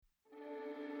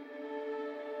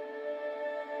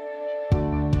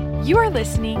You are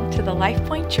listening to the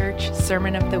LifePoint Church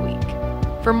Sermon of the Week.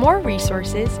 For more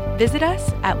resources, visit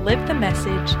us at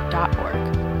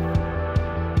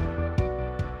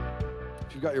livethemessage.org.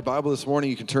 If you've got your Bible this morning,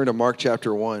 you can turn to Mark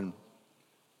chapter 1.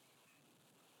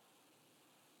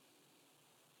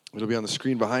 It'll be on the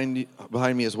screen behind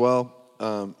me as well.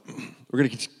 We're going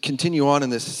to continue on in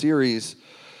this series,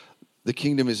 The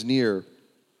Kingdom is Near.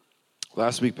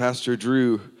 Last week, Pastor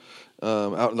Drew,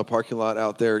 out in the parking lot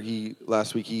out there,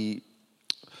 last week he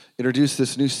introduced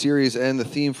this new series and the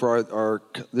theme for our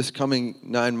this coming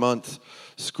 9-month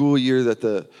school year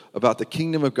about the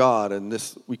kingdom of God. And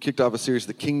we kicked off a series,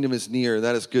 The Kingdom is Near, and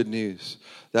that is good news.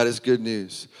 That is good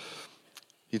news.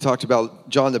 He talked about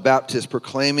John the Baptist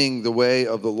proclaiming the way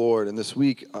of the Lord. And this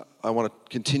week, I want to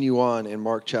continue on in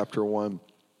Mark chapter 1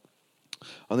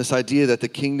 on this idea that the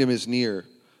kingdom is near.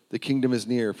 The kingdom is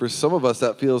near. For some of us,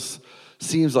 that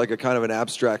seems like a kind of an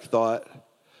abstract thought.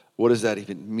 What does that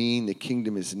even mean? The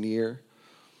kingdom is near.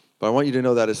 But I want you to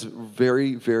know that is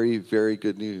very, very, very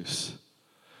good news.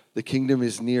 The kingdom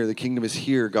is near. The kingdom is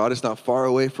here. God is not far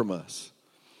away from us.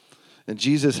 And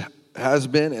Jesus has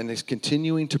been and is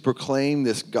continuing to proclaim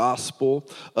this gospel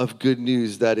of good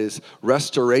news that is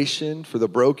restoration for the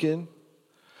broken,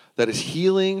 that is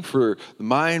healing for the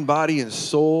mind, body, and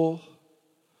soul.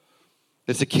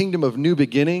 It's a kingdom of new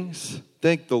beginnings.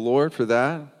 Thank the Lord for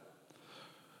that.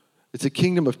 It's a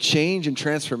kingdom of change and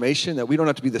transformation, that we don't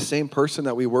have to be the same person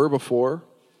that we were before.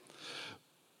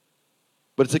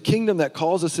 But it's a kingdom that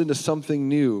calls us into something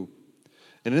new.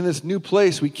 And in this new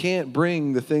place, we can't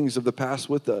bring the things of the past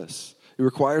with us. It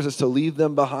requires us to leave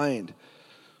them behind.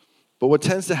 But what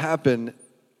tends to happen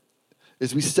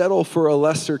is we settle for a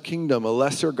lesser kingdom, a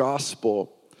lesser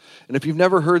gospel. And if you've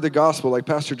never heard the gospel, like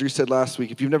Pastor Drew said last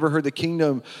week, if you've never heard the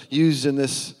kingdom used in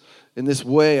this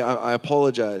way, I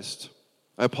apologize.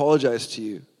 I apologize to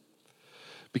you.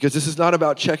 Because this is not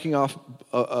about checking off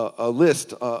a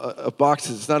list of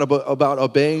boxes. It's not about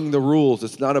obeying the rules.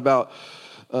 It's not about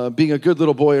being a good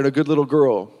little boy and a good little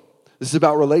girl. This is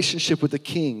about relationship with the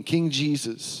King, King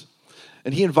Jesus.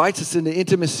 And he invites us into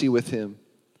intimacy with him.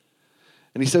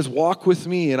 And he says, walk with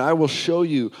me and I will show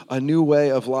you a new way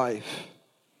of life.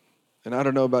 And I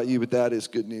don't know about you, but that is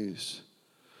good news.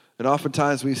 And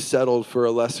oftentimes we've settled for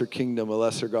a lesser kingdom, a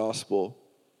lesser gospel.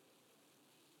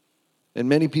 And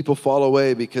many people fall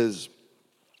away because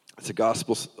it's a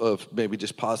gospel of maybe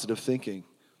just positive thinking.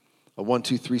 A 1,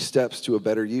 2, 3 steps to a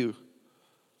better you.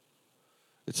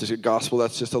 It's a gospel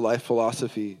that's just a life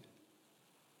philosophy.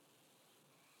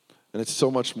 And it's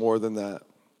so much more than that.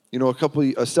 You know,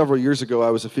 several years ago, I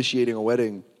was officiating a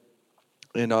wedding.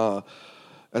 And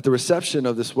at the reception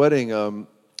of this wedding,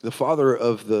 the father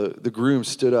of the groom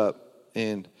stood up.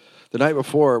 And the night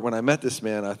before, when I met this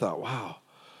man, I thought, wow,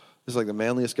 this is like the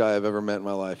manliest guy I've ever met in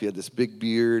my life. He had this big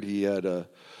beard. He had a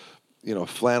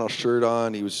flannel shirt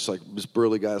on. He was just like this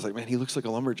burly guy. I was like, man, he looks like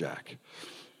a lumberjack.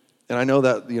 And I know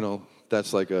that,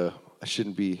 that's like I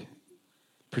shouldn't be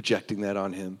projecting that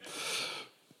on him.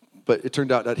 But it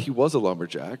turned out that he was a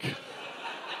lumberjack.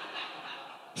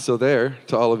 So there,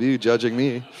 to all of you judging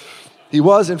me, he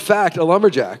was, in fact, a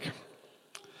lumberjack.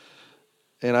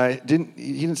 And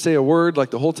he didn't say a word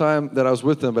like the whole time that I was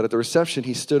with him, but at the reception,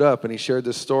 he stood up and he shared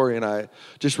this story, and I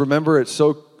just remember it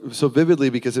so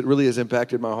vividly because it really has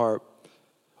impacted my heart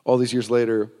all these years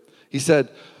later. He said,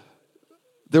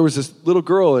 there was this little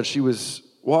girl, and she was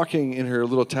walking in her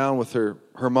little town with her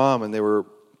mom, and they were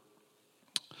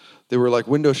like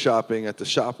window shopping at the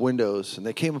shop windows, and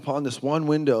they came upon this one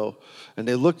window, and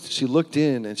she looked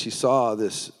in, and she saw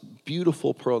this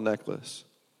beautiful pearl necklace.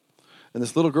 And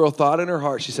this little girl thought in her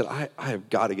heart, she said, I have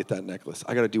got to get that necklace.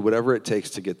 I got to do whatever it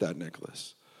takes to get that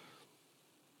necklace.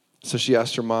 So she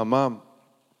asked her mom,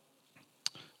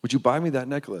 would you buy me that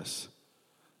necklace?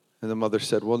 And the mother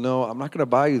said, well, no, I'm not going to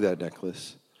buy you that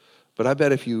necklace. But I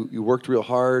bet if you worked real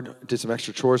hard, did some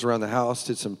extra chores around the house,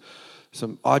 did some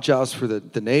odd jobs for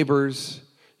the neighbors,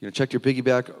 checked your piggy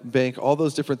bank, all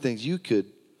those different things, you could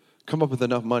come up with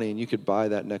enough money and you could buy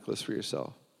that necklace for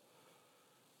yourself.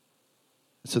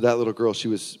 So that little girl, she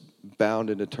was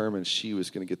bound and determined she was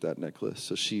going to get that necklace.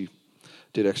 So she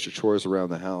did extra chores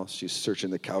around the house. She's searching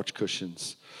the couch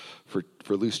cushions for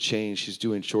loose change. She's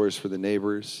doing chores for the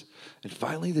neighbors. And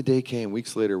finally the day came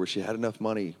weeks later where she had enough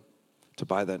money to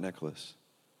buy that necklace.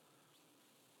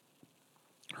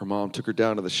 Her mom took her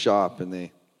down to the shop,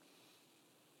 and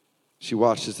she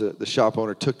watched as the shop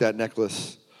owner took that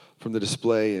necklace from the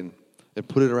display and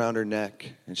put it around her neck.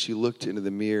 And she looked into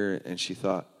the mirror and she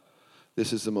thought,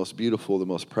 this is the most beautiful, the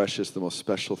most precious, the most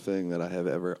special thing that I have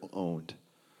ever owned.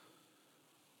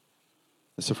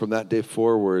 And so from that day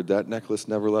forward, that necklace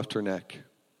never left her neck.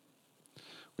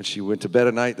 When she went to bed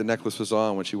at night, the necklace was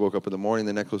on. When she woke up in the morning,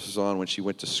 the necklace was on. When she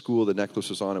went to school, the necklace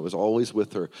was on. It was always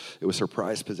with her. It was her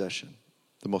prized possession,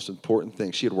 the most important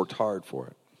thing. She had worked hard for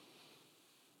it.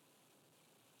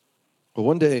 But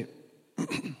one day,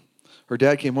 her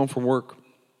dad came home from work,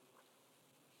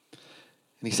 and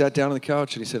he sat down on the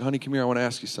couch, and he said, "Honey, come here, I want to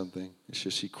ask you something."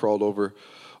 She crawled over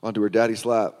onto her daddy's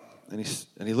lap, and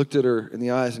he looked at her in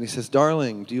the eyes, and he says,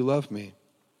 "Darling, do you love me?"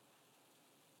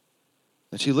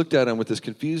 And she looked at him with this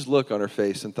confused look on her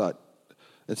face and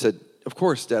said, "Of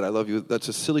course, Dad, I love you. That's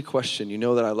a silly question. You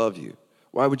know that I love you.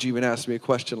 Why would you even ask me a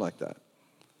question like that?"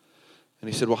 And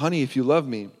he said, "Well, honey, if you love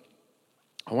me,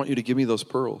 I want you to give me those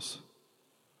pearls."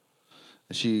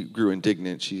 And she grew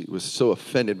indignant. She was so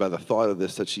offended by the thought of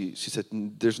this that she said,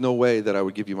 "There's no way that I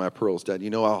would give you my pearls, Dad. You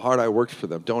know how hard I worked for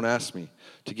them. Don't ask me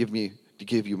to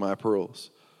give you my pearls."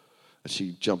 And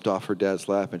she jumped off her dad's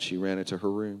lap and she ran into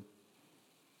her room.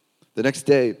 The next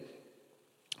day,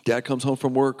 Dad comes home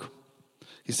from work.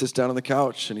 He sits down on the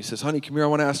couch and he says, "Honey, come here, I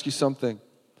want to ask you something."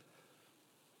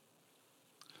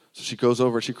 So she goes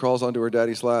over, she crawls onto her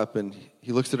daddy's lap, and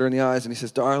he looks at her in the eyes and he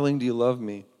says, "Darling, do you love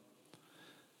me?"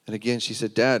 And again, she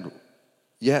said, "Dad,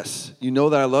 yes, you know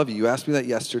that I love you. You asked me that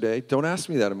yesterday. Don't ask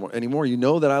me that anymore. You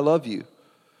know that I love you."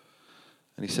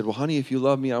 And he said, "Well, honey, if you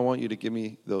love me, I want you to give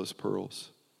me those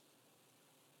pearls."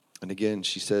 And again,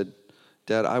 she said,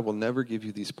 "Dad, I will never give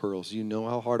you these pearls. You know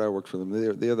how hard I worked for them.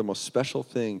 They are the most special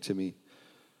thing to me.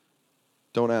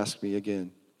 Don't ask me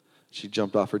again." She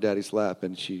jumped off her daddy's lap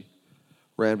and she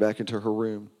ran back into her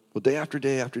room. Well, day after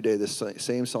day after day, this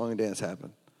same song and dance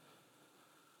happened.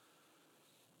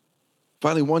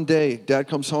 Finally, one day, Dad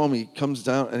comes home. He comes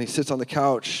down and he sits on the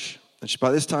couch. And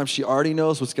by this time, she already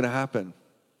knows what's going to happen.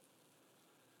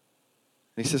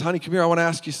 And he says, "Honey, come here. I want to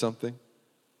ask you something."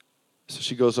 So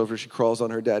she goes over, she crawls on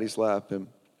her daddy's lap, and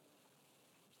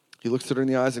he looks at her in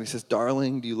the eyes and he says,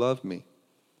 "Darling, do you love me?"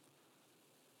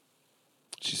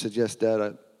 She said, "Yes,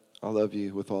 Dad, I love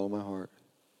you with all of my heart."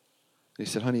 And he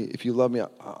said, "Honey, if you love me,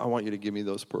 I want you to give me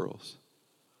those pearls."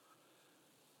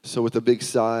 So with a big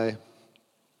sigh,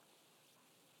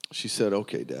 she said,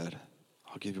 "Okay, Dad,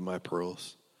 I'll give you my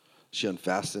pearls." She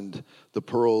unfastened the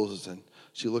pearls and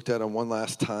she looked at them one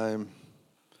last time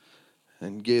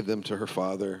and gave them to her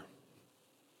father.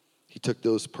 He took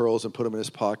those pearls and put them in his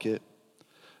pocket.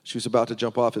 She was about to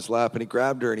jump off his lap, and he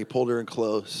grabbed her and he pulled her in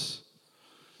close.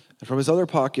 And from his other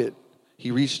pocket,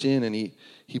 he reached in and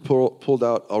he pulled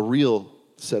out a real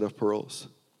set of pearls.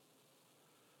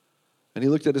 And he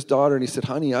looked at his daughter and he said,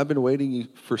 "Honey, I've been waiting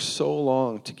for so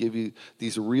long to give you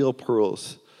these real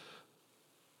pearls,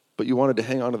 but you wanted to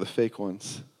hang on to the fake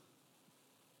ones."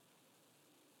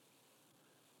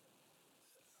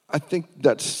 I think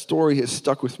that story has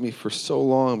stuck with me for so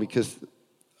long because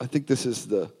I think this is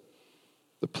the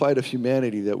plight of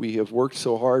humanity, that we have worked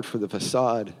so hard for the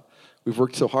facade. We've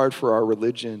worked so hard for our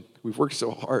religion. We've worked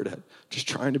so hard at just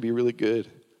trying to be really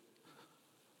good,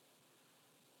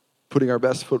 putting our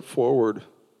best foot forward,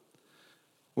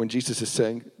 when Jesus is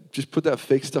saying, just put that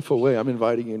fake stuff away. I'm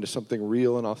inviting you into something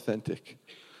real and authentic.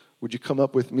 Would you come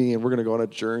up with me and we're going to go on a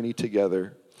journey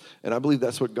together? And I believe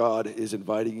that's what God is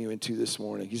inviting you into this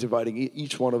morning. He's inviting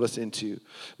each one of us into.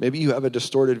 Maybe you have a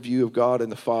distorted view of God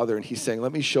and the Father, and he's saying,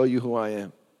 "Let me show you who I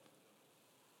am."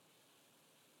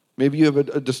 Maybe you have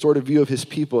a distorted view of his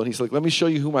people, and he's like, "Let me show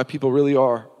you who my people really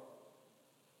are."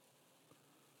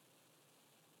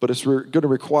 But it's going to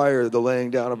require the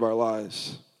laying down of our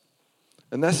lives.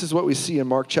 And this is what we see in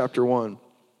Mark chapter 1.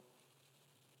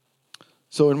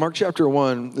 So in Mark chapter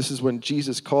 1, this is when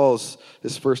Jesus calls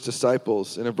his first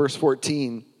disciples. And in verse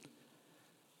 14,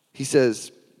 he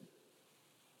says,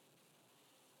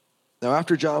 "Now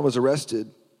after John was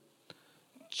arrested,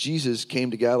 Jesus came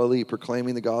to Galilee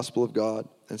proclaiming the gospel of God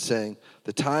and saying,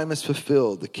 'The time is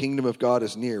fulfilled, the kingdom of God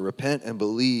is near. Repent and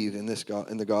believe in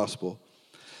the gospel.'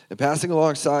 And passing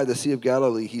alongside the Sea of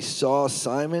Galilee, he saw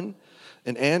Simon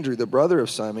and Andrew, the brother of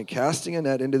Simon, casting a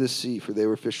net into the sea, for they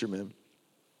were fishermen.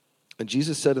 And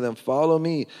Jesus said to them, 'Follow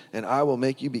me, and I will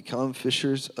make you become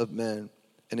fishers of men.'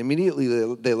 And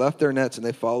immediately they left their nets and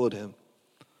they followed him.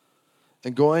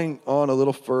 And going on a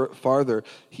little farther,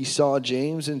 he saw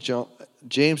James,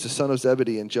 the son of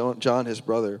Zebedee, and John his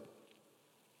brother,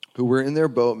 who were in their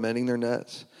boat mending their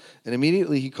nets. And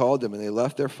immediately he called them, and they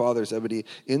left their father Zebedee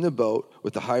in the boat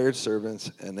with the hired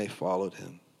servants, and they followed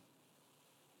him."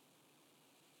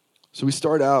 So we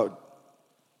start out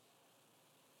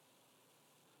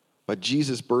by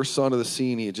Jesus bursts onto the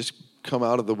scene. He had just come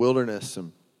out of the wilderness,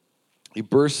 and he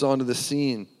bursts onto the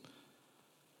scene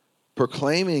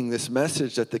proclaiming this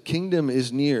message that the kingdom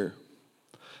is near.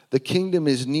 The kingdom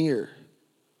is near.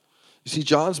 You see,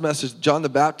 John's message, John the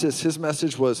Baptist, his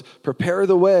message was, prepare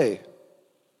the way.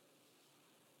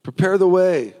 Prepare the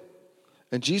way.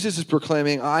 And Jesus is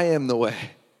proclaiming, I am the way.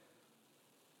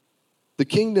 The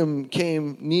kingdom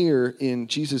came near in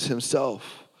Jesus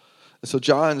himself. And so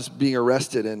John's being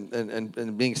arrested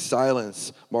and being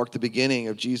silenced marked the beginning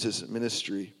of Jesus'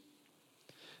 ministry.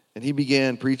 And he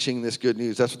began preaching this good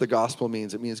news. That's what the gospel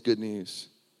means. It means good news.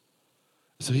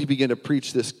 So he began to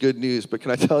preach this good news. But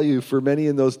can I tell you, for many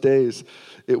in those days,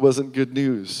 it wasn't good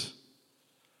news.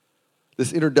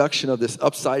 This introduction of this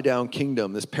upside-down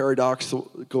kingdom, this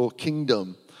paradoxical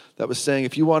kingdom that was saying,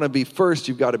 if you want to be first,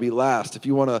 you've got to be last. If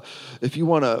you want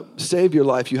to save your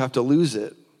life, you have to lose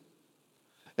it.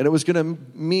 And it was going to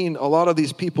mean a lot of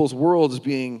these people's worlds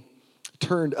being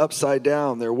turned upside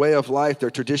down, their way of life, their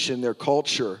tradition, their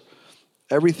culture.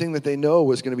 Everything that they know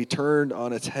was going to be turned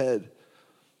on its head.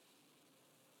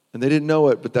 And they didn't know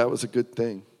it, but that was a good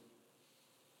thing.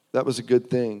 That was a good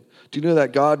thing. Do you know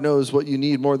that God knows what you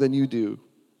need more than you do?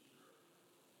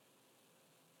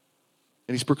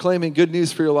 And he's proclaiming good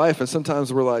news for your life, and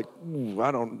sometimes we're like,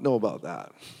 I don't know about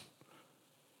that.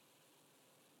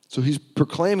 So he's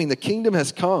proclaiming the kingdom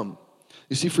has come.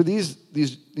 You see, for these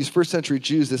first century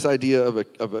Jews, this idea of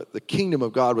the kingdom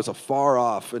of God was a far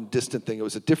off and distant thing. It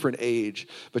was a different age.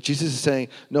 But Jesus is saying,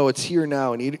 no, it's here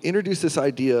now. And he introduced this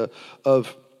idea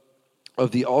of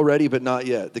the already but not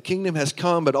yet. The kingdom has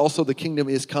come, but also the kingdom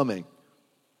is coming.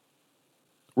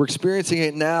 We're experiencing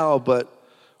it now, but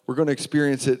we're going to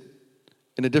experience it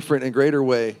in a different and greater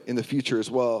way in the future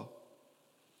as well.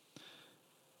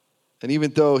 And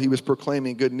even though he was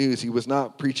proclaiming good news, he was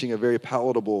not preaching a very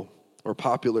palatable or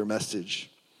popular message.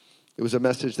 It was a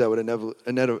message that would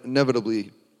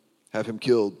inevitably have him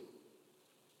killed.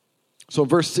 So in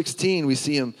verse 16, we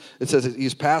see him, it says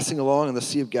he's passing along in the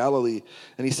Sea of Galilee,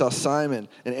 and he saw Simon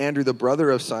and Andrew, the brother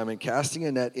of Simon, casting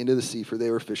a net into the sea, for they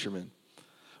were fishermen.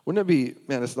 Wouldn't it be,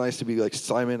 man, it's nice to be like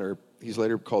Simon, or he's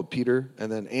later called Peter,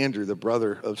 and then Andrew, the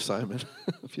brother of Simon.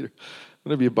 Peter.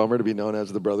 Wouldn't it be a bummer to be known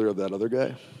as the brother of that other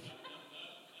guy?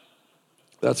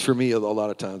 That's for me a lot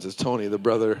of times. It's Tony, the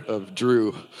brother of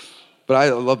Drew. But I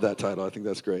love that title. I think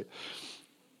that's great.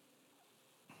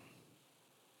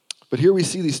 But here we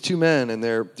see these two men, and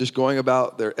they're just going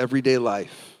about their everyday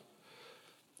life.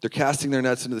 They're casting their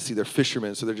nets into the sea. They're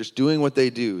fishermen, so they're just doing what they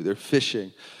do. They're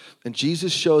fishing. And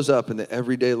Jesus shows up in the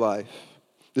everyday life.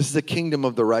 This is a kingdom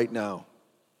of the right now.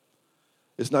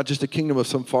 It's not just a kingdom of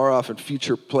some far off and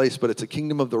future place, but it's a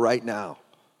kingdom of the right now,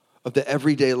 of the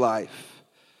everyday life,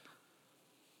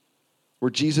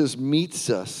 where Jesus meets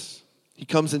us. He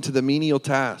comes into the menial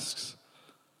tasks.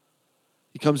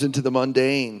 He comes into the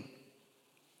mundane.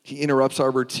 He interrupts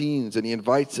our routines, and he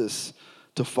invites us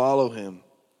to follow him.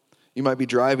 You might be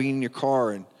driving in your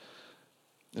car, and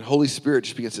Holy Spirit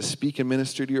just begins to speak and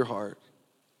minister to your heart.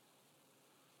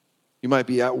 You might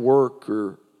be at work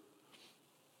or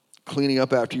cleaning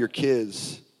up after your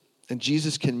kids, and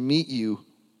Jesus can meet you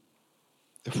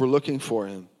if we're looking for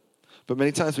him. But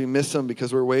many times we miss him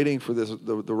because we're waiting for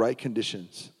the right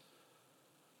conditions.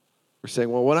 We're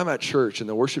saying, well, when I'm at church and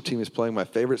the worship team is playing my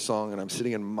favorite song and I'm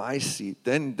sitting in my seat,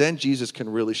 then Jesus can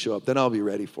really show up. Then I'll be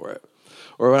ready for it.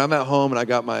 Or when I'm at home and I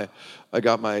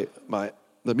got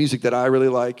the music that I really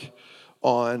like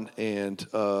on, and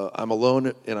I'm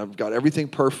alone and I've got everything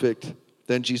perfect,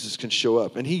 then Jesus can show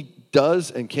up. And he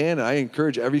does and can, and I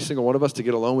encourage every single one of us to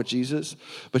get alone with Jesus.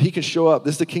 But he can show up.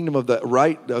 This is the kingdom of the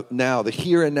right now, the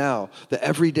here and now, the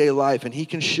everyday life. And he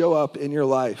can show up in your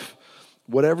life.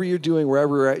 Whatever you're doing,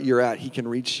 wherever you're at, he can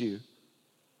reach you.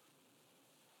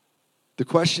 The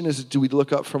question is, do we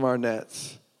look up from our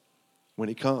nets when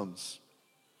he comes?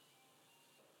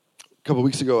 A couple of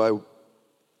weeks ago, I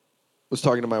was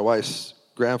talking to my wife's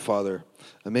grandfather,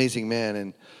 amazing man,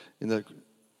 and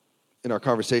in our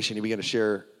conversation, he began to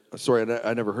share a story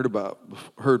I never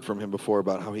heard from him before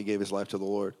about how he gave his life to the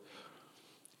Lord.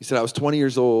 He said, I was 20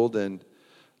 years old, and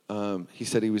he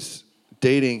said he was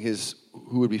dating his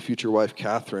who would be future wife,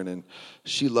 Catherine, and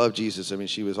she loved Jesus. I mean,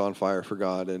 she was on fire for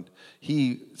God. And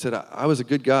he said, I was a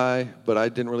good guy, but I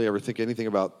didn't really ever think anything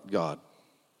about God.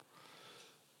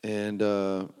 And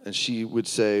she would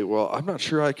say, well, I'm not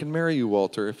sure I can marry you,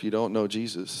 Walter, if you don't know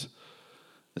Jesus.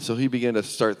 And so he began to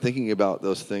start thinking about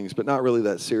those things, but not really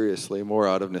that seriously, more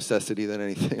out of necessity than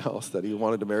anything else, that he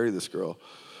wanted to marry this girl.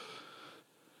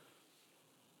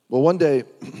 Well, one day,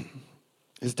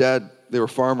 his dad, they were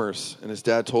farmers, and his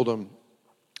dad told him,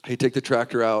 hey, take the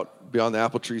tractor out beyond the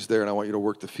apple trees there, and I want you to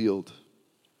work the field.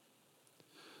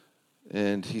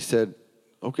 And he said,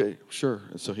 okay, sure.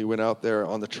 And so he went out there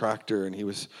on the tractor, and he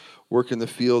was working the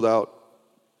field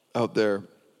out there.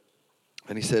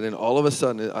 And he said, and all of a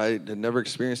sudden, I had never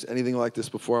experienced anything like this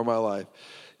before in my life.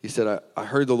 He said, I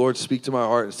heard the Lord speak to my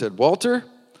heart and said, Walter,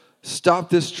 stop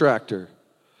this tractor.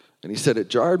 And he said, it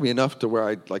jarred me enough to where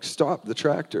I stopped the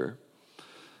tractor.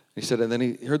 He said, and then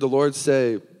he heard the Lord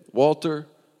say, Walter,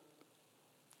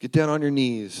 get down on your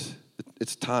knees.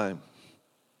 It's time.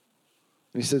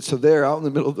 And he said, so there, out in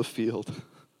the middle of the field,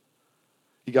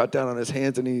 he got down on his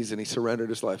hands and knees and he surrendered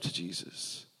his life to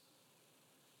Jesus.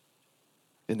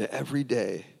 In the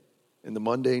everyday, in the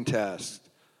mundane tasks,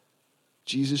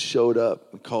 Jesus showed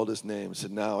up and called his name and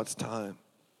said, now it's time.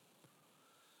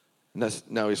 And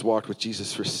now he's walked with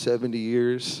Jesus for 70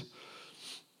 years.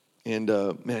 And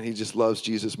man, he just loves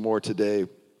Jesus more today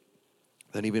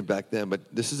than even back then.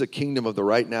 But this is a kingdom of the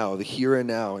right now, the here and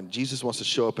now. And Jesus wants to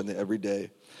show up in the everyday.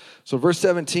 So verse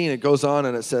 17, it goes on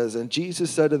and it says, and Jesus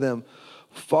said to them,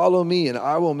 follow me and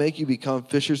I will make you become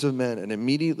fishers of men. And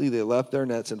immediately they left their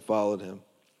nets and followed him.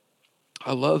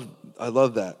 I love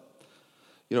that.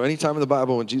 You know, anytime in the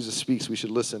Bible when Jesus speaks, we should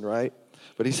listen, right?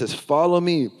 But he says, follow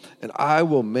me, and I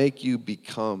will make you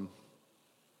become.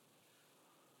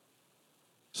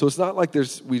 So it's not like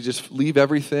we just leave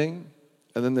everything,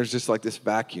 and then there's just like this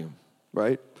vacuum,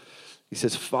 right? He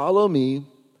says, follow me,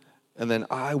 and then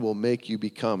I will make you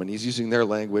become. And he's using their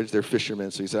language, they're fishermen.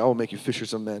 So he said, I will make you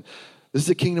fishers of men. This is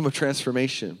a kingdom of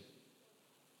transformation.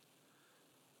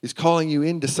 He's calling you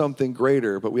into something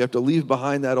greater, but we have to leave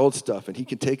behind that old stuff, and he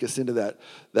can take us into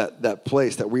that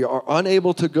place that we are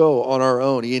unable to go on our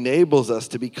own. He enables us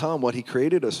to become what he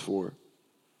created us for.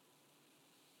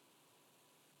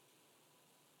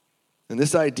 And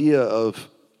this idea of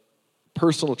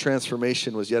personal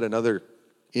transformation was yet another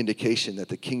indication that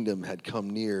the kingdom had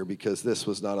come near, because this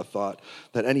was not a thought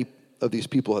that any of these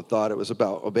people had thought. It was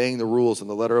about obeying the rules and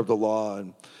the letter of the law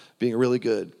and being really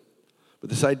good. But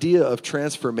this idea of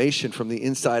transformation from the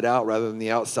inside out rather than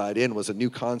the outside in was a new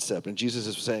concept. And Jesus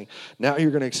is saying, now you're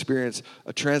going to experience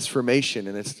a transformation,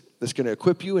 and it's going to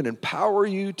equip you and empower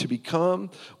you to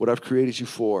become what I've created you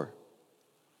for.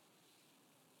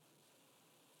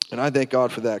 And I thank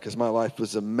God for that, because my life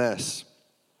was a mess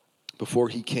before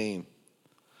he came.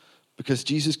 Because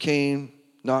Jesus came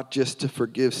not just to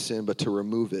forgive sin, but to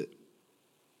remove it,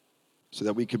 so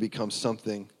that we could become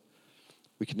something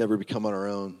we could never become on our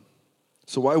own.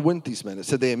 So why wouldn't these men? It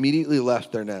said they immediately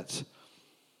left their nets.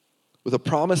 With a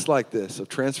promise like this of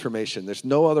transformation, there's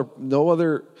no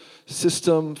other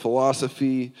system,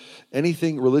 philosophy,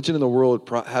 anything, religion in the world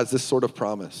has this sort of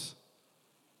promise.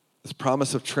 This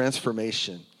promise of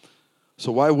transformation.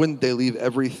 So why wouldn't they leave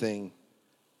everything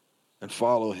and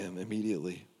follow him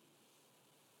immediately?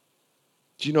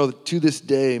 Do you know that to this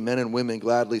day, men and women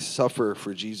gladly suffer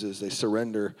for Jesus? They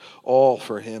surrender all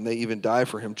for him. They even die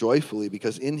for him joyfully,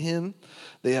 because in him,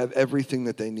 they have everything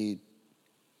that they need.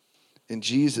 In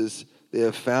Jesus, they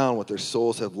have found what their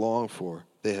souls have longed for.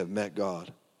 They have met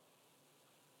God.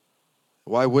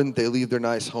 Why wouldn't they leave their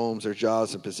nice homes, their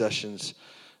jobs and possessions,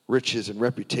 riches and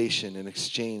reputation in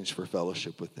exchange for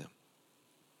fellowship with him?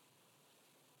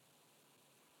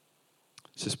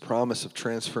 It's this promise of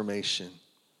transformation.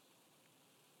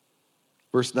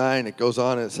 Verse 9, it goes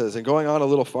on and it says, and going on a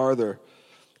little farther,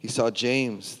 he saw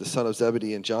James, the son of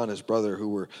Zebedee, and John, his brother, who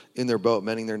were in their boat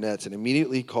mending their nets. And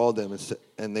immediately he called them,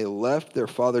 and they left their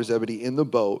father Zebedee in the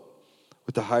boat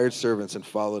with the hired servants and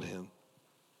followed him.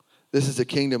 This is a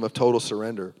kingdom of total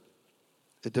surrender.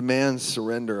 It demands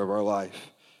surrender of our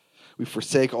life. We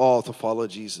forsake all to follow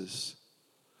Jesus.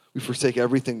 We forsake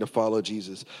everything to follow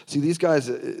Jesus. See, these guys,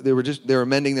 they were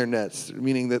mending their nets,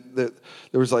 meaning that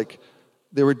there was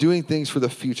they were doing things for the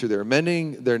future. They were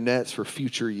mending their nets for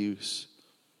future use.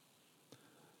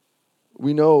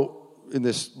 We know in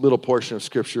this little portion of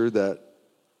Scripture that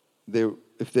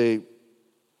if they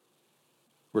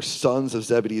were sons of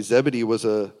Zebedee, Zebedee was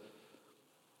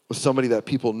somebody that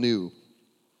people knew.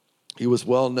 He was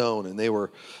well known, and they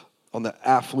were on the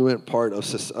affluent part of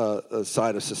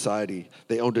side of society.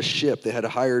 They owned a ship. They had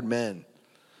hired men.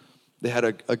 They had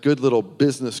a good little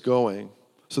business going.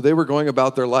 So they were going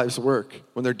about their life's work.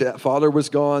 When their father was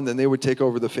gone, then they would take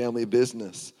over the family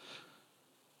business.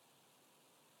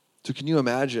 So can you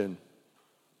imagine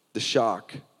the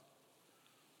shock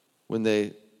when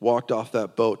they walked off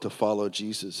that boat to follow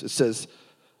Jesus? It says,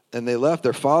 and they left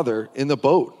their father in the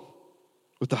boat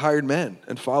with the hired men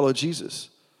and followed Jesus.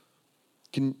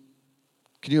 Can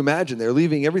you imagine? They're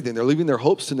leaving everything. They're leaving their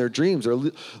hopes and their dreams.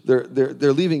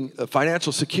 They're leaving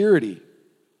financial security.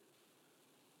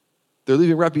 They're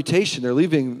leaving reputation. They're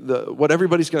leaving what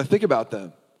everybody's going to think about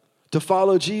them to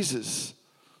follow Jesus.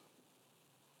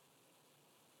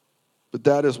 But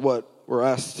that is what we're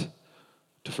asked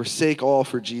to forsake all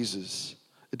for Jesus.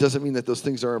 It doesn't mean that those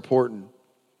things are important.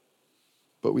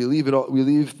 But we leave it all. We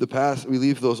leave the past. We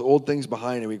leave those old things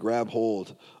behind, and we grab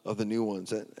hold of the new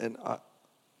ones.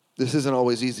 This isn't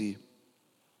always easy.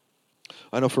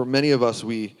 I know for many of us,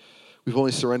 we've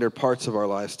only surrendered parts of our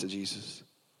lives to Jesus.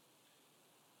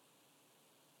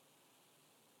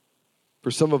 For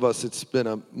some of us, it's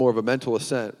been more of a mental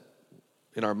assent.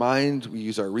 In our mind, we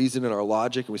use our reason and our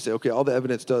logic, and we say, okay, all the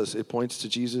evidence does, it points to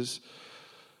Jesus.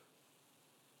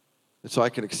 And so I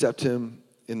can accept him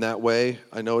in that way.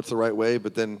 I know it's the right way,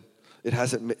 but then it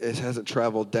hasn't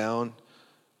traveled down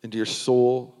into your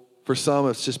soul. For some,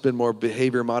 it's just been more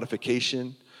behavior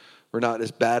modification. We're not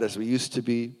as bad as we used to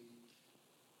be.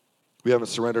 We haven't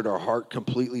surrendered our heart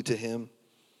completely to him.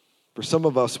 For some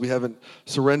of us, we haven't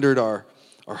surrendered our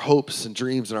hopes and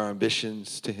dreams and our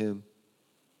ambitions to him.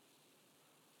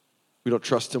 We don't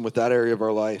trust him with that area of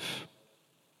our life.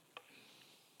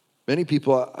 Many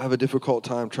people have a difficult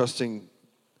time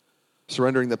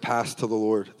surrendering the past to the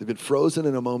Lord. They've been frozen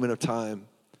in a moment of time.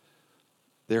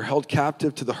 They're held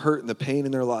captive to the hurt and the pain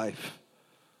in their life.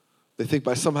 They think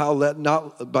by somehow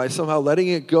letting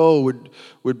it go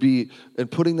would be, and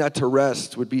putting that to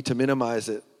rest would be to minimize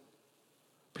it,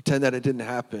 pretend that it didn't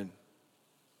happen.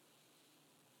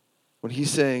 When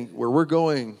he's saying, where we're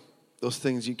going, those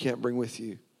things you can't bring with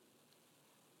you.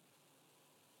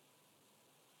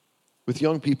 With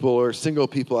young people or single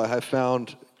people, I have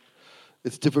found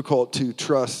it's difficult to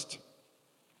trust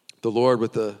the Lord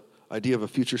with the idea of a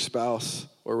future spouse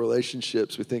or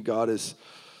relationships. We think God is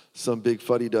some big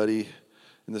fuddy-duddy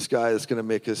in the sky that's going to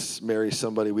make us marry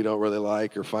somebody we don't really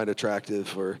like or find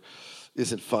attractive or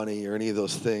isn't funny or any of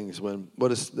those things.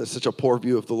 That's such a poor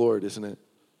view of the Lord, isn't it?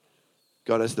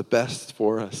 God has the best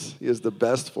for us. He has the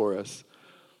best for us.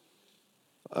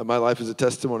 My life is a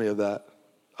testimony of that.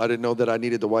 I didn't know that I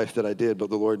needed the wife that I did, but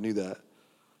the Lord knew that.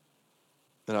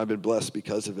 And I've been blessed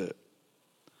because of it.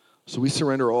 So we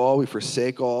surrender all, we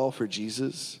forsake all for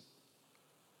Jesus.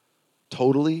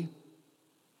 Totally.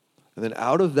 And then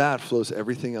out of that flows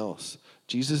everything else.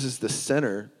 Jesus is the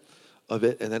center of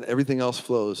it, and then everything else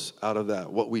flows out of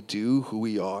that. What we do, who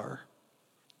we are,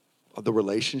 the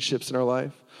relationships in our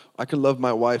life. I can love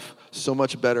my wife so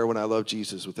much better when I love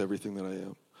Jesus with everything that I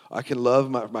am. I can love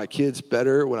my kids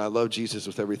better when I love Jesus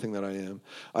with everything that I am.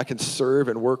 I can serve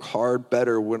and work hard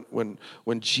better when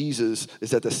Jesus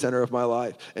is at the center of my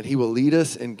life. And he will lead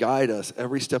us and guide us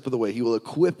every step of the way. He will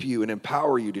equip you and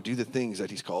empower you to do the things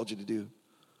that he's called you to do.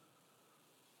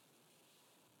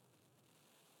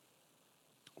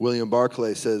 William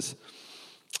Barclay says,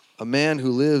 a man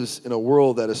who lives in a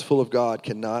world that is full of God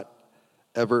cannot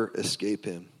ever escape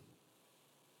him.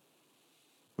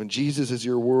 When Jesus is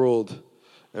your world,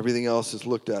 everything else is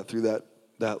looked at through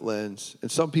that lens.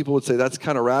 And some people would say that's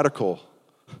kind of radical.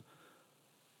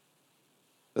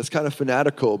 That's kind of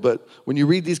fanatical. But when you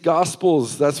read these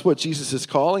Gospels, that's what Jesus is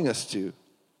calling us to.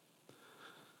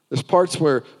 There's parts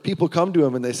where people come to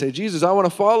him and they say, Jesus, I want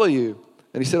to follow you.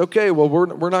 And he said, okay, well,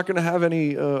 we're not going to have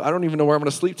any, I don't even know where I'm going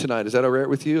to sleep tonight. Is that all right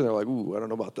with you? And they're like, ooh, I don't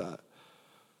know about that.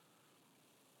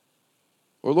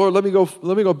 Or Lord, let me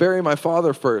go bury my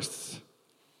father first.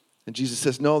 And Jesus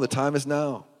says, no, the time is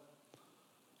now.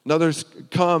 And others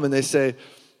come and they say,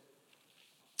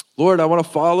 Lord, I want to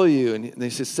follow you. And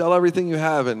they say, sell everything you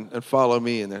have and follow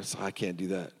me. And they're like, I can't do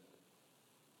that.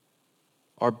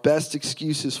 Our best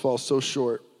excuses fall so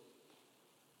short.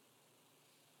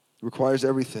 It requires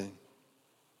everything.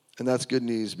 And that's good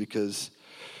news because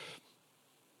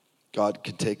God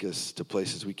can take us to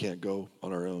places we can't go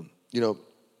on our own. You know,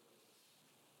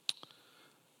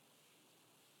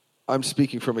 I'm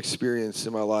speaking from experience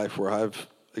in my life where I've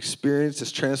experienced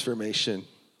this transformation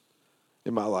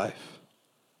in my life.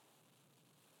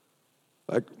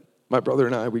 Like my brother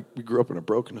and I, we grew up in a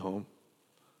broken home.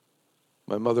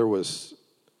 My mother was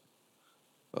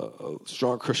a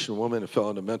strong Christian woman and fell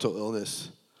into mental illness,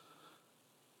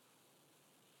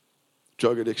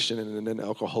 drug addiction, and then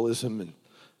alcoholism, and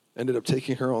ended up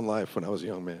taking her own life when I was a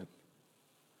young man.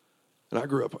 And I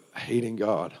grew up hating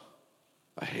God.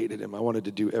 I hated him. I wanted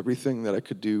to do everything that I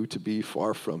could do to be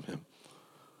far from him.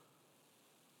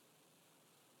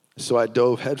 So I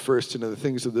dove headfirst into the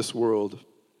things of this world.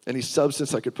 Any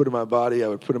substance I could put in my body, I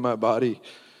would put in my body.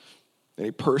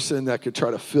 Any person that could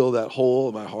try to fill that hole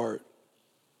in my heart.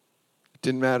 It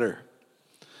didn't matter.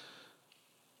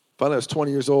 Finally, I was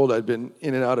 20 years old. I'd been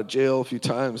in and out of jail a few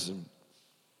times and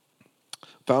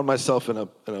found myself in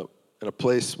a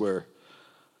place where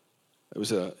it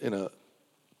was in a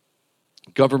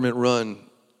government-run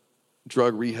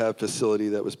drug rehab facility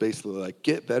that was basically like,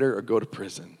 get better or go to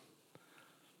prison.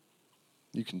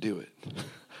 You can do it.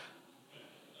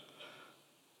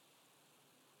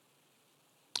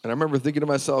 And I remember thinking to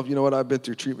myself, you know what, I've been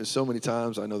through treatment so many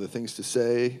times, I know the things to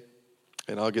say,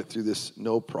 and I'll get through this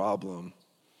no problem.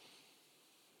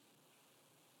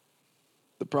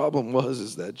 The problem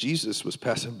is that Jesus was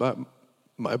passing by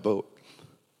my boat.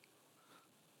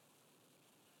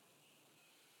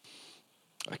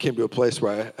 I came to a place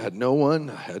where I had no one,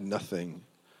 I had nothing.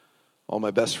 All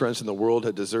my best friends in the world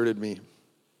had deserted me.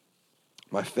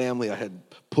 My family, I had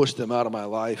pushed them out of my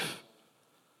life.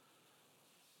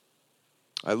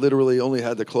 I literally only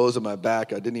had the clothes on my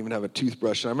back. I didn't even have a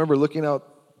toothbrush. And I remember looking out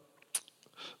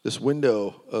this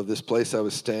window of this place I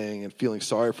was staying and feeling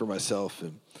sorry for myself.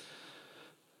 And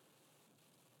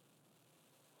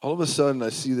all of a sudden, I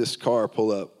see this car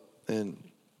pull up, and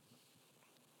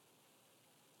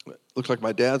it looked like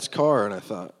my dad's car. And I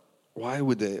thought, why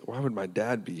would my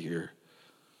dad be here?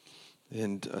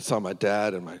 And I saw my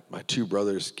dad and my two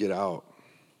brothers get out.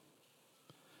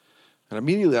 And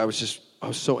immediately I was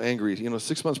so angry.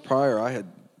 6 months prior, I had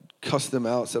cussed them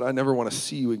out, said, I never want to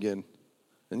see you again.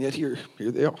 And yet here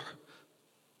they are.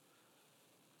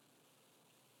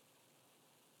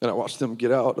 And I watched them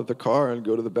get out of the car and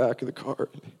go to the back of the car.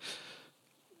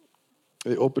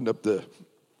 They opened up the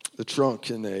trunk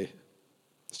and they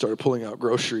started pulling out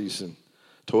groceries and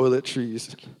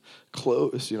toiletries and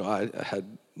clothes. I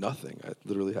had nothing. I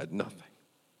literally had nothing.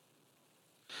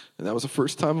 And that was the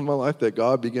first time in my life that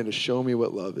God began to show me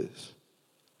what love is.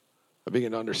 I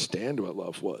began to understand what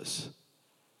love was.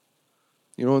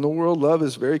 In the world, love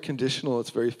is very conditional. It's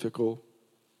very fickle.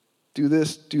 Do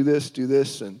this, do this, do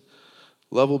this, and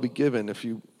love will be given. If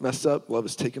you mess up, love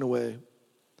is taken away.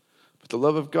 But the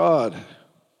love of God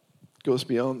goes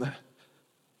beyond that.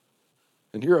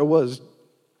 And here I was,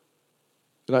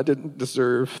 and I didn't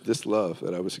deserve this love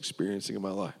that I was experiencing in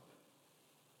my life.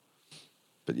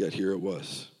 But yet here it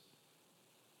was.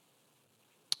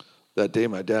 That day,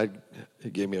 my dad, he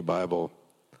gave me a Bible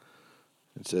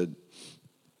and said,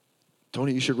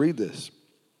 Tony, you should read this.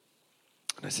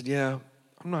 And I said, yeah,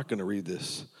 I'm not going to read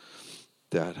this,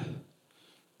 Dad.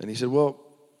 And he said, well,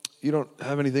 you don't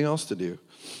have anything else to do.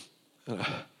 And I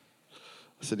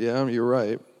said, yeah, you're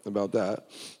right about that.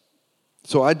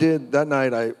 So I did, that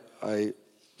night, I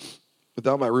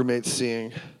without my roommates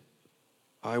seeing,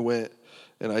 I went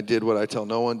and I did what I tell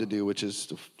no one to do, which is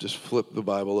to just flip the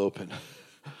Bible open.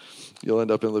 You'll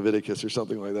end up in Leviticus or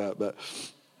something like that. But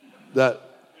that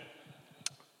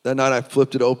night I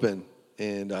flipped it open,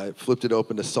 and I flipped it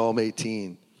open to Psalm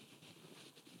 18.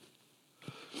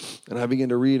 And I began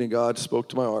to read, and God spoke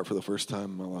to my heart for the first time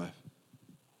in my life.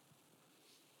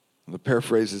 And the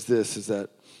paraphrase is this, is that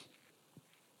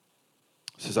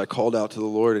it says, I called out to the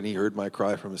Lord, and he heard my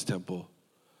cry from his temple.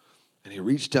 And he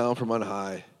reached down from on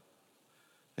high,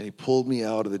 and he pulled me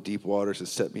out of the deep waters and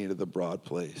set me into the broad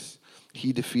place.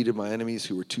 He defeated my enemies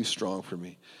who were too strong for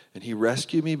me, and he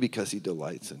rescued me because he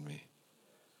delights in me.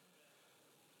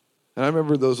 And I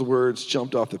remember those words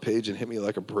jumped off the page and hit me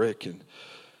like a brick, and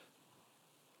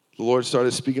the Lord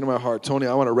started speaking to my heart, Tony,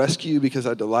 I want to rescue you because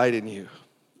I delight in you.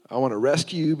 I want to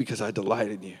rescue you because I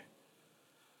delight in you.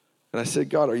 And I said,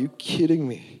 God, are you kidding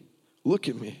me? Look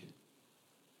at me.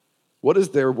 What is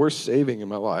there worth saving in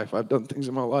my life? I've done things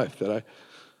in my life that I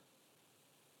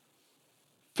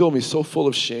fill me so full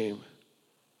of shame.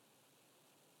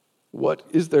 What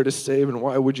is there to save, and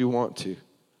why would you want to?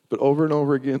 But over and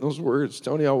over again, those words,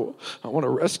 Tony, I want to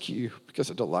rescue you because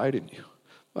I delight in you.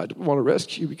 I want to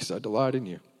rescue you because I delight in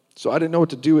you. So I didn't know what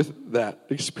to do with that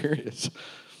experience.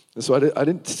 And so I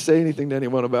didn't say anything to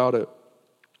anyone about it.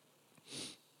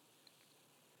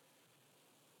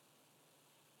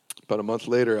 About a month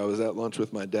later, I was at lunch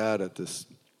with my dad at this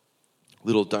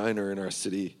little diner in our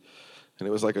city. And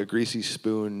it was like a greasy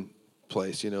spoon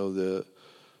place. The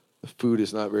food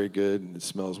is not very good, and it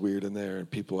smells weird in there, and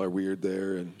people are weird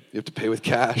there, and you have to pay with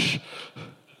cash.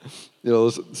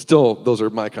 Those are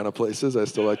my kind of places. I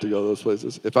still like to go to those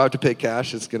places. If I have to pay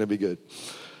cash, it's going to be good.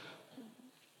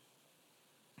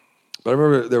 But I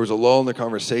remember there was a lull in the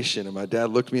conversation, and my dad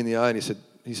looked me in the eye, and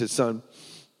he said, son,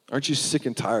 aren't you sick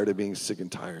and tired of being sick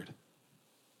and tired?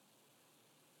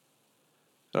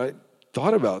 And I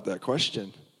thought about that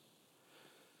question.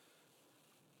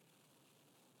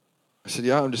 I said,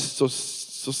 yeah, I'm just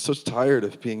so tired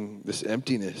of being this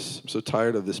emptiness. I'm so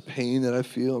tired of this pain that I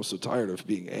feel. I'm so tired of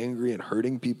being angry and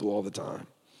hurting people all the time.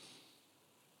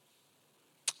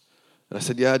 And I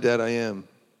said, yeah, Dad, I am.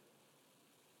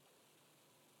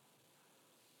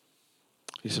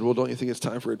 He said, well, don't you think it's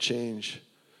time for a change?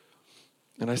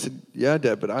 And I said, yeah,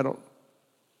 Dad, but I don't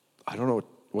know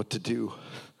what to do.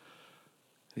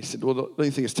 And he said, well, don't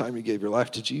you think it's time you gave your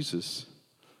life to Jesus?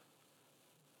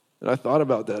 And I thought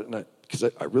about that, and I because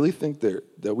I really think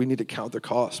that we need to count the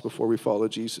cost before we follow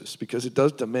Jesus, because it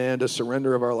does demand a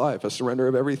surrender of our life, a surrender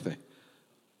of everything.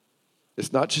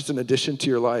 It's not just an addition to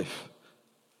your life.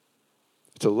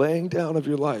 It's a laying down of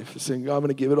your life. It's saying, God, I'm going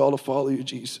to give it all to follow you,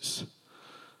 Jesus.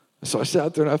 And so I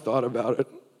sat there and I thought about it.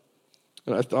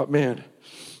 And I thought, man,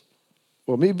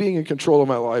 well, me being in control of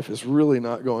my life is really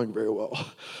not going very well.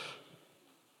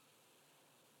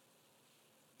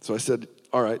 So I said,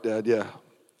 all right, Dad, yeah,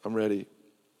 I'm ready.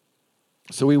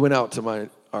 So we went out to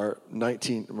our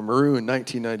maroon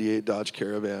 1998 Dodge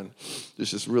Caravan.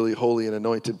 It's this really holy and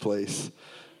anointed place.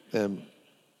 And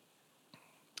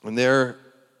there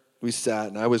we sat,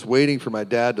 and I was waiting for my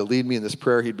dad to lead me in this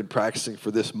prayer he'd been practicing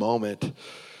for this moment.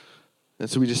 And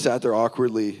so we just sat there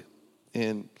awkwardly,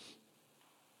 and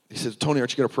he said, Tony,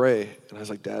 aren't you going to pray? And I was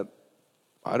like, Dad,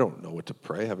 I don't know what to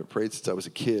pray. I haven't prayed since I was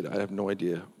a kid. I have no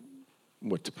idea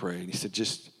what to pray. And he said,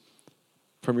 just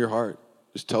from your heart,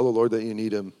 just tell the Lord that you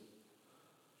need him.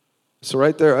 So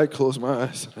right there, I closed my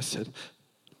eyes, and I said,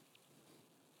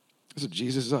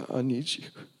 Jesus, I need you.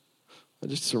 I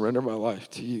just surrender my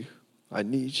life to you. I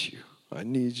need you. I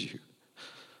need you.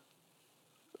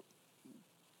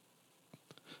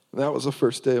 And that was the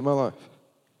first day of my life.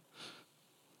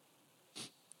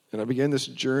 And I began this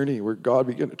journey where God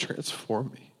began to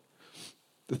transform me.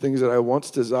 The things that I once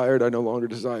desired, I no longer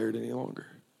desired any longer.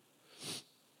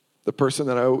 The person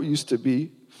that I used to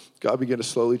be, God began to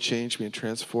slowly change me and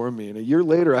transform me. And a year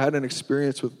later, I had an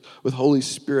experience with Holy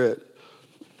Spirit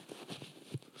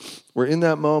where in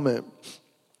that moment,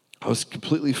 I was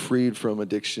completely freed from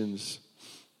addictions,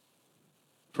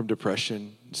 from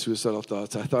depression, suicidal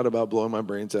thoughts. I thought about blowing my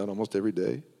brains out almost every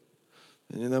day.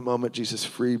 And in that moment, Jesus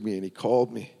freed me and he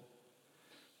called me.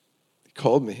 He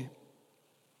called me.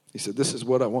 He said, this is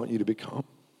what I want you to become.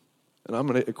 And I'm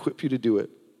going to equip you to do it.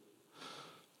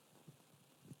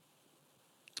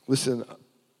 Listen,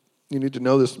 you need to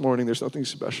know this morning there's nothing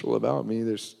special about me.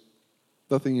 There's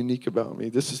nothing unique about me.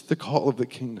 This is the call of the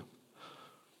kingdom.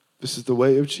 This is the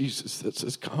way of Jesus that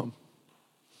says, come.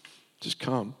 Just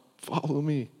come. Follow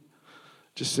me.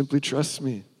 Just simply trust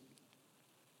me.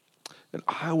 And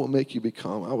I will make you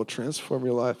become. I will transform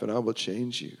your life and I will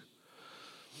change you.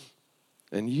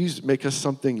 And make us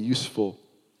something useful.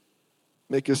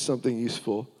 Make us something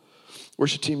useful.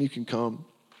 Worship team, you can come.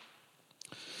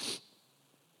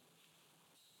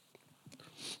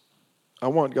 I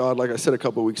want God, like I said a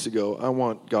couple of weeks ago, I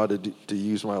want God to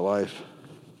use my life.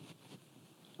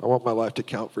 I want my life to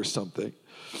count for something.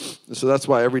 And so that's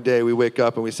why every day we wake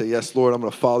up and we say, yes, Lord, I'm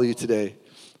going to follow you today.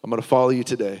 I'm going to follow you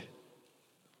today.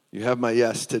 You have my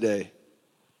yes today.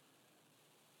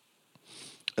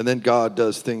 And then God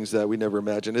does things that we never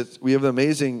imagined. We have an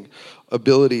amazing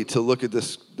ability to look at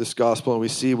this gospel and we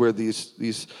see where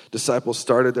these disciples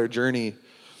started their journey.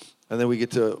 And then we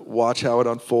get to watch how it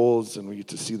unfolds and we get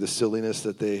to see the silliness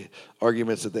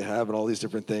arguments that they have and all these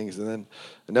different things. And then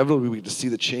inevitably we get to see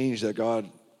the change that God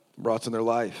brought in their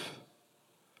life.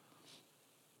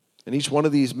 And each one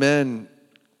of these men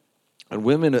and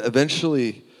women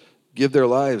eventually give their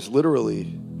lives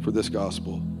literally for this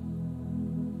gospel.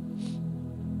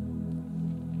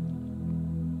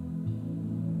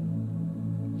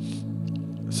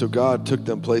 So God took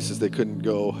them places they couldn't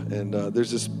go. And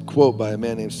there's this quote by a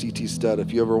man named C.T. Studd.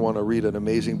 If you ever want to read an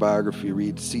amazing biography,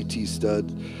 read C.T.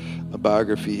 Studd, a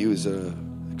biography. He was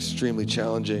an extremely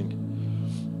challenging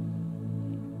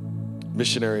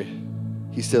missionary.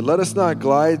 He said, let us not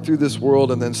glide through this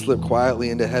world and then slip quietly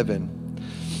into heaven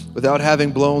without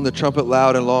having blown the trumpet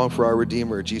loud and long for our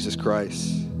Redeemer, Jesus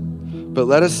Christ. But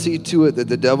let us see to it that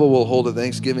the devil will hold a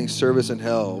Thanksgiving service in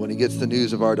hell when he gets the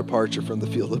news of our departure from the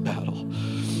field of battle.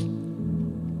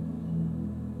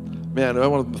 Man, I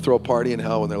want them to throw a party in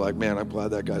hell when they're like, man, I'm glad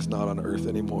that guy's not on earth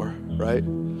anymore, right?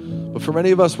 But for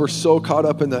many of us, we're so caught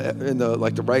up in the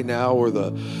like the right now or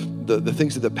the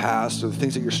things of the past or the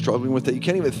things that you're struggling with that you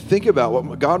can't even think about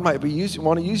what God might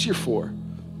want to use you for.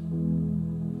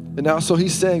 And now, so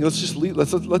he's saying, let's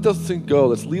let those things go.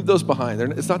 Let's leave those behind.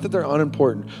 It's not that they're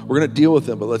unimportant. We're going to deal with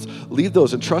them, but let's leave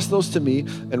those and trust those to me,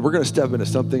 and we're going to step into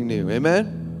something new.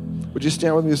 Amen? Would you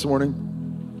stand with me this morning?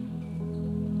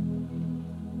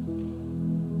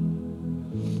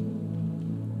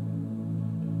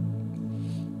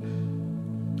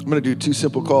 I'm going to do 2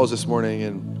 simple calls this morning,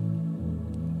 and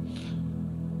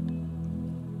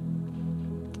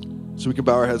so we can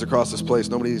bow our heads across this place.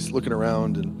 Nobody's looking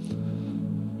around. And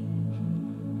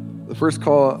the first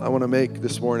call I want to make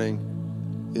this morning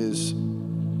is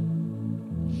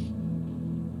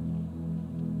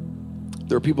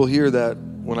there are people here that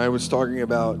when I was talking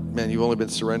about, man, you've only been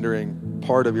surrendering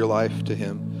part of your life to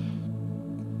him,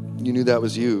 you knew that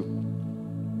was you.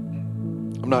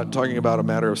 I'm not talking about a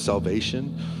matter of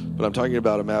salvation, but I'm talking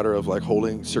about a matter of like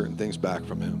holding certain things back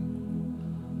from him.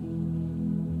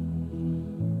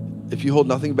 If you hold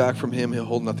nothing back from him, he'll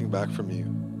hold nothing back from you.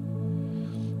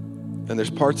 And there's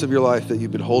parts of your life that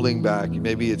you've been holding back.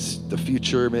 Maybe it's the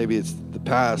future, maybe it's the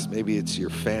past, maybe it's your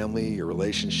family, your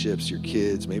relationships, your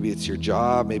kids, maybe it's your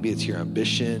job, maybe it's your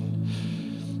ambition.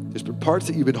 There's been parts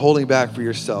that you've been holding back for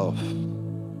yourself.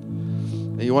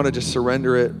 And you want to just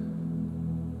surrender it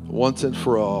once and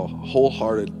for all,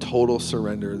 wholehearted, total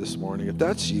surrender this morning. If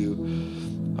that's you,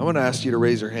 I'm going to ask you to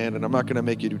raise your hand, and I'm not going to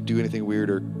make you do anything weird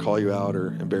or call you out or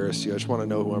embarrass you. I just want to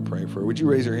know who I'm praying for. Would you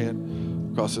raise your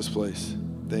hand across this place?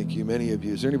 Thank you. Many of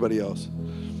you. Is there anybody else?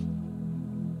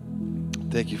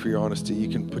 Thank you for your honesty. You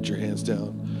can put your hands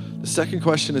down. The second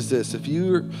question is this. If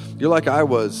you're like I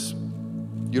was,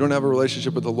 you don't have a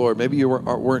relationship with the Lord. Maybe you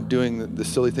weren't doing the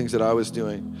silly things that I was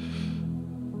doing,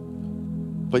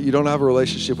 but you don't have a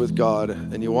relationship with God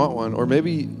and you want one. Or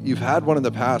maybe you've had one in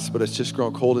the past, but it's just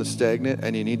grown cold and stagnant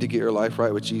and you need to get your life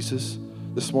right with Jesus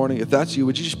this morning. If that's you,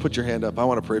 would you just put your hand up? I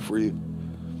want to pray for you.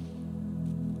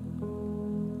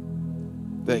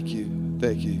 Thank you.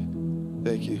 Thank you.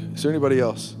 Thank you. Is there anybody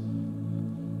else?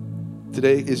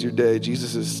 Today is your day.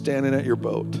 Jesus is standing at your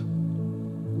boat.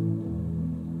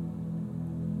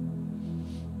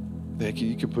 Thank you.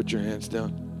 You can put your hands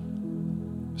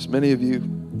down. There's many of you.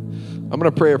 I'm going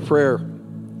to pray a prayer.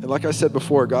 And like I said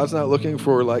before, God's not looking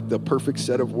for like the perfect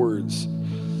set of words.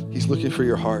 He's looking for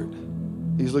your heart.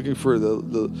 He's looking for the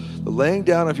laying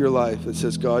down of your life that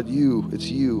says, God, it's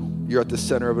you. You're at the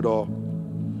center of it all.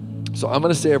 So I'm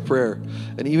going to say a prayer.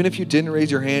 And even if you didn't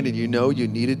raise your hand and you know you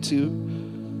needed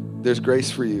to, there's grace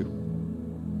for you.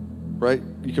 Right?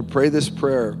 You can pray this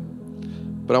prayer,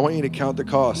 but I want you to count the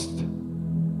cost.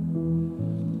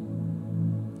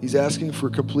 He's asking for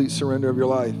complete surrender of your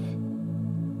life.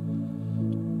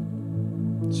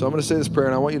 So I'm going to say this prayer,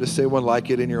 and I want you to say one like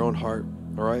it in your own heart,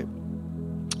 all right?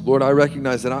 Lord, I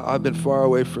recognize that I've been far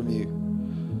away from you,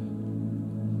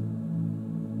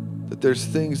 that there's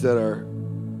things that are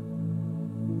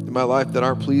in my life that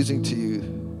aren't pleasing to you,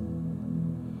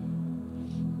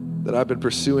 that I've been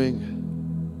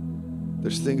pursuing.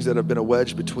 There's things that have been a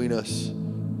wedge between us.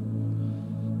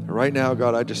 And right now,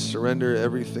 God, I just surrender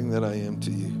everything that I am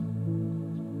to you.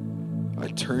 I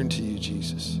turn to you,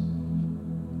 Jesus.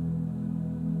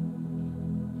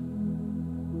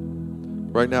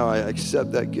 Right now, I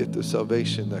accept that gift of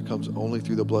salvation that comes only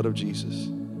through the blood of Jesus.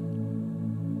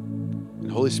 And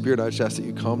Holy Spirit, I just ask that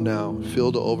you come now,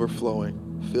 fill to overflowing.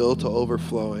 Fill to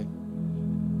overflowing.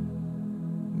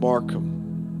 Mark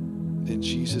them in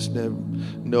Jesus'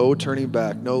 name. No turning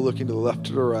back, no looking to the left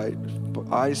or the right,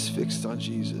 but eyes fixed on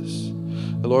Jesus.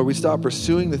 And Lord, we stop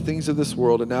pursuing the things of this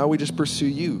world, and now we just pursue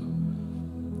you.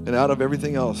 And out of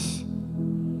everything else,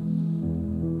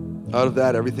 out of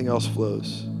that, everything else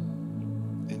flows.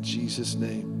 In Jesus'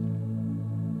 name.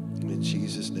 In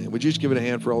Jesus' name. Would you just give it a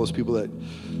hand for all those people that...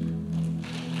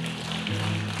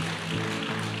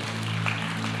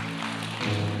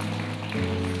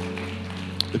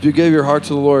 If you gave your heart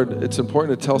to the Lord, it's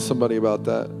important to tell somebody about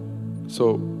that.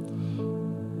 So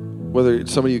whether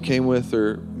it's somebody you came with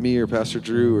or me or Pastor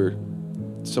Drew or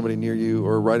somebody near you,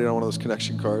 or write it on one of those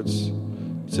connection cards,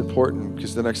 it's important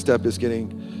because the next step is getting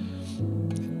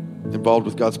involved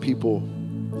with God's people,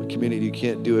 a community. You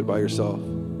can't do it by yourself.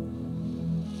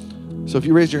 So if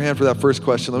you raised your hand for that first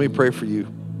question, let me pray for you.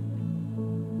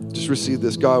 Just receive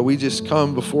this. God, we just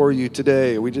come before you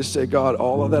today. We just say, God,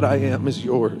 all of that I am is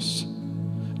yours.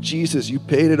 Jesus, you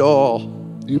paid it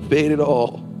all. You paid it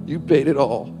all. You paid it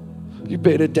all. You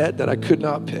paid a debt that I could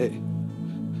not pay.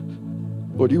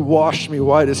 Lord, you washed me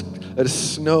white as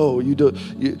snow.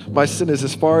 My sin is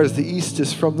as far as the east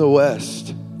is from the west.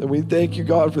 And we thank you,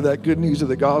 God, for that good news of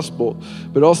the gospel.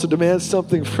 But it also demands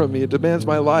something from me. It demands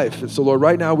my life. And so, Lord,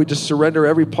 right now we just surrender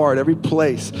every part, every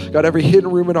place. God, every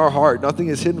hidden room in our heart. Nothing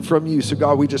is hidden from you. So,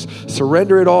 God, we just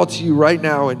surrender it all to you right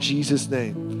now in Jesus'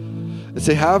 name. And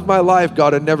say, have my life,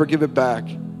 God, and never give it back.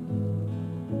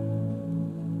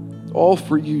 All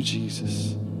for you,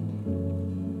 Jesus.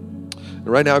 And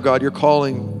right now, God, you're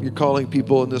calling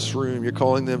people in this room. You're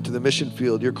calling them to the mission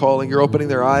field. You're opening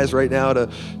their eyes right now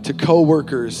to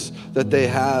coworkers that they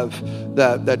have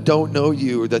that don't know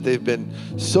you, or that they've been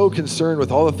so concerned with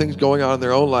all the things going on in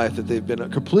their own life that they've been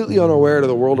completely unaware to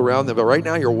the world around them. But right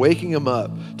now, you're waking them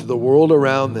up to the world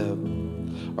around them.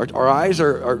 Our eyes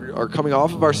are coming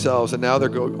off of ourselves, and now they're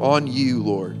going on you,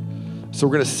 Lord. So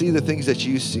we're going to see the things that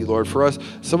you see, Lord. For us,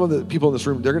 some of the people in this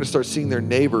room, they're going to start seeing their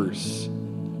neighbors,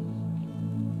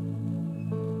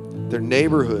 their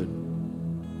neighborhood,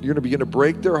 You're going to begin to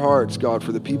break their hearts, God,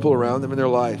 for the people around them in their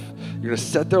life. You're going to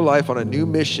set their life on a new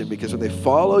mission because when they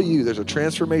follow you, there's a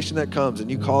transformation that comes and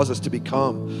you cause us to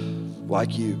become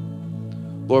like you.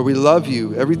 Lord, we love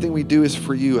you. Everything we do is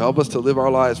for you. Help us to live our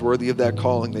lives worthy of that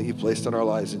calling that you placed on our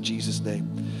lives. In Jesus' name,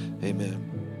 amen.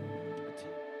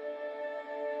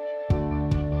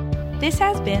 This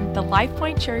has been the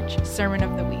LifePoint Church Sermon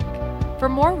of the Week. For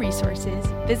more resources,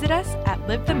 visit us at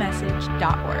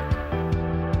livethemessage.org.